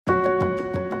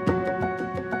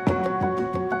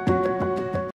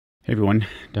Hey everyone,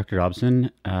 Dr.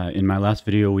 Dobson. In my last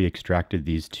video, we extracted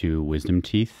these two wisdom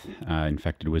teeth,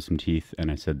 infected wisdom teeth,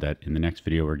 and I said that in the next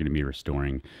video, we're going to be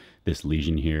restoring this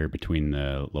lesion here between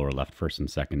the lower left first and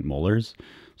second molars.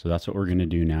 So that's what we're going to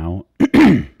do now.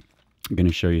 I'm going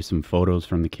to show you some photos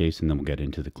from the case, and then we'll get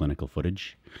into the clinical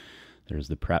footage. There's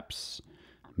the preps,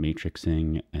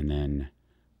 matrixing, and then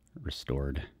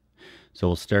restored. So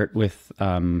we'll start with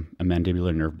a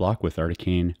mandibular nerve block with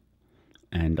articaine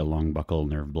and a long buccal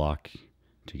nerve block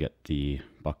to get the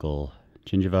buccal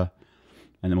gingiva,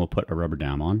 and then we'll put a rubber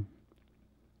dam on.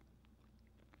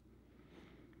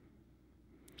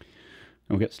 And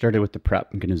we'll get started with the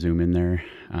prep. I'm going to zoom in there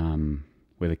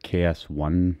with a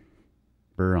KS1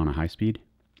 burr on a high speed,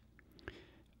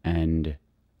 and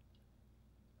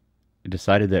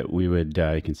decided that we would,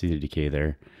 you can see the decay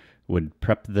there, would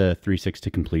prep the 3/6 to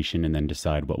completion and then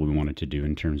decide what we wanted to do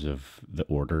in terms of the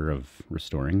order of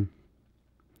restoring.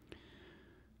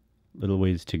 Little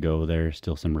ways to go there,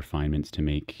 still some refinements to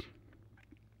make.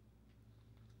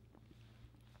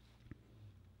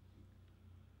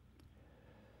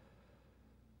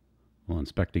 We'll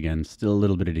inspect again, still a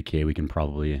little bit of decay we can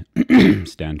probably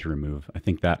stand to remove. I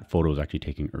think that photo was actually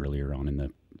taken earlier on in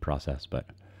the process, but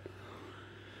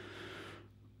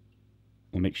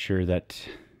we'll make sure that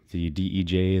the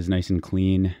DEJ is nice and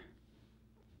clean,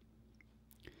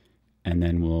 and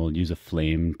then we'll use a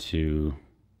flame to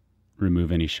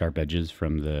remove any sharp edges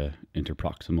from the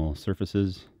interproximal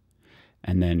surfaces,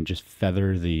 and then just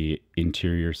feather the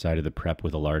interior side of the prep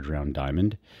with a large round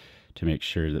diamond to make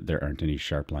sure that there aren't any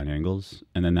sharp line angles.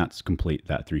 And then that's complete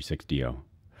that 3/6 DO.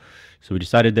 So we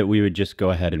decided that we would just go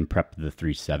ahead and prep the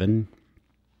 3/7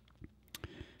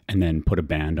 and then put a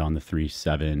band on the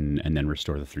 3/7 and then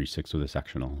restore the 3/6 with a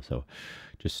sectional. So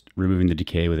just removing the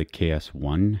decay with a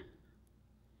KS1.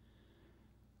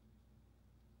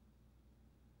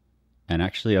 And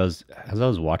actually, as I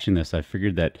was watching this, I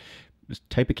figured that this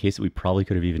type of case that we probably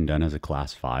could have even done as a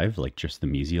class 5, like just the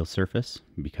mesial surface,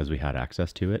 because we had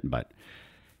access to it. But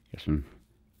I guess I'm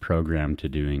programmed to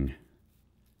doing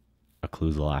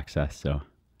occlusal access, so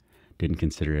didn't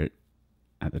consider it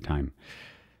at the time.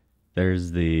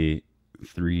 There's the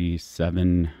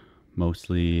 3/7,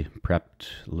 mostly prepped,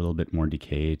 a little bit more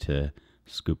decay to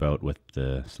scoop out with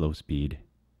the slow speed.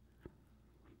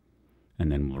 And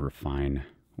then we'll refine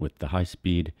with the high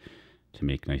speed to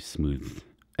make nice smooth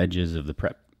edges of the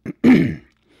prep. And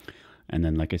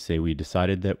then, like I say, we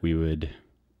decided that we would,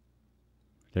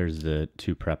 there's the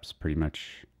two preps pretty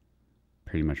much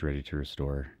ready to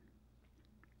restore.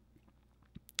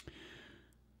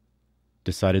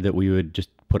 Decided that we would just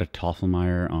put a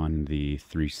Toffelmeyer on the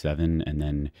 3/7 and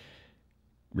then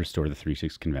restore the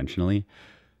 3/6 conventionally.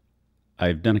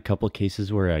 I've done a couple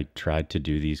cases where I tried to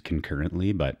do these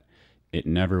concurrently, but it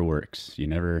never works.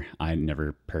 I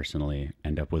never personally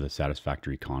end up with a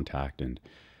satisfactory contact, and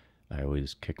I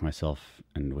always kick myself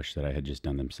and wish that I had just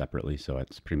done them separately. So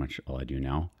that's pretty much all I do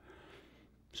now.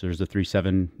 So there's the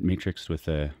 3/7 matrix with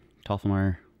a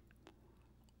Toffelmeyer.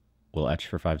 We'll etch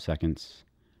for 5 seconds,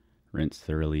 rinse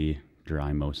thoroughly,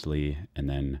 dry mostly, and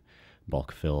then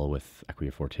bulk fill with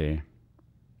Equia Forte.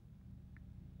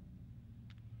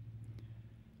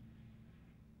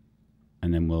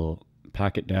 And then we'll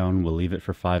pack it down, we'll leave it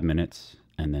for 5 minutes,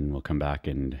 and then we'll come back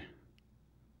and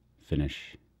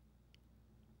finish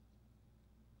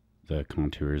the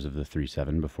contours of the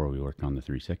 3/7 before we work on the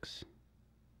 3/6.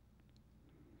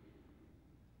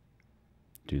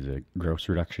 Do the gross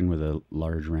reduction with a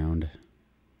large round,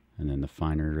 and then the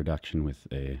finer reduction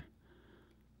with a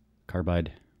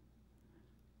carbide.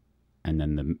 And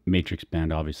then the matrix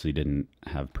band obviously didn't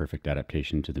have perfect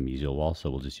adaptation to the mesial wall,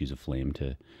 so we'll just use a flame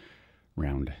to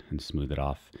round and smooth it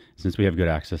off. Since we have good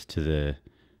access to the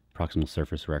proximal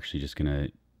surface, we're actually just going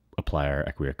to apply our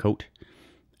Equia coat,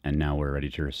 and now we're ready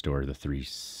to restore the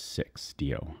 3/6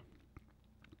 DO.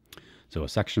 So a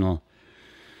sectional,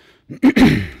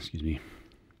 excuse me,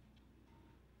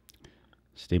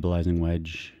 stabilizing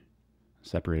wedge,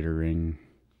 separator ring,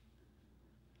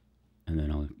 and then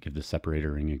I'll give the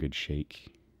separator ring a good shake.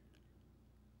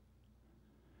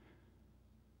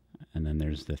 And then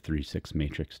there's the 3/6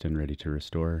 matrixed and ready to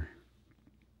restore.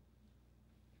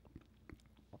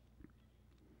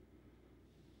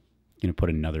 Gonna put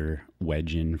another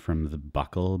wedge in from the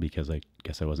buccal because I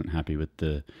guess I wasn't happy with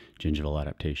the gingival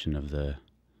adaptation of the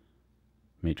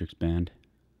matrix band.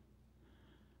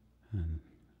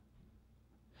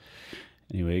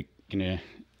 Anyway, gonna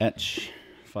etch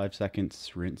 5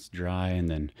 seconds, rinse dry, and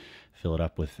then fill it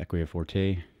up with Equia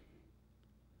Forte.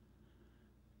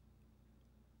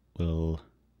 We'll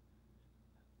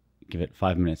give it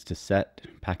 5 minutes to set,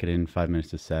 pack it in, 5 minutes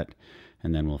to set,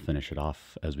 and then we'll finish it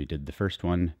off as we did the first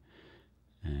one,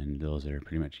 and those are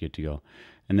pretty much good to go.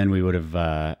 And then we would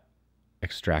have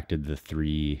extracted the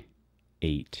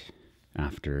 3/8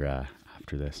 after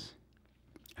this,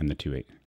 and the 2/8.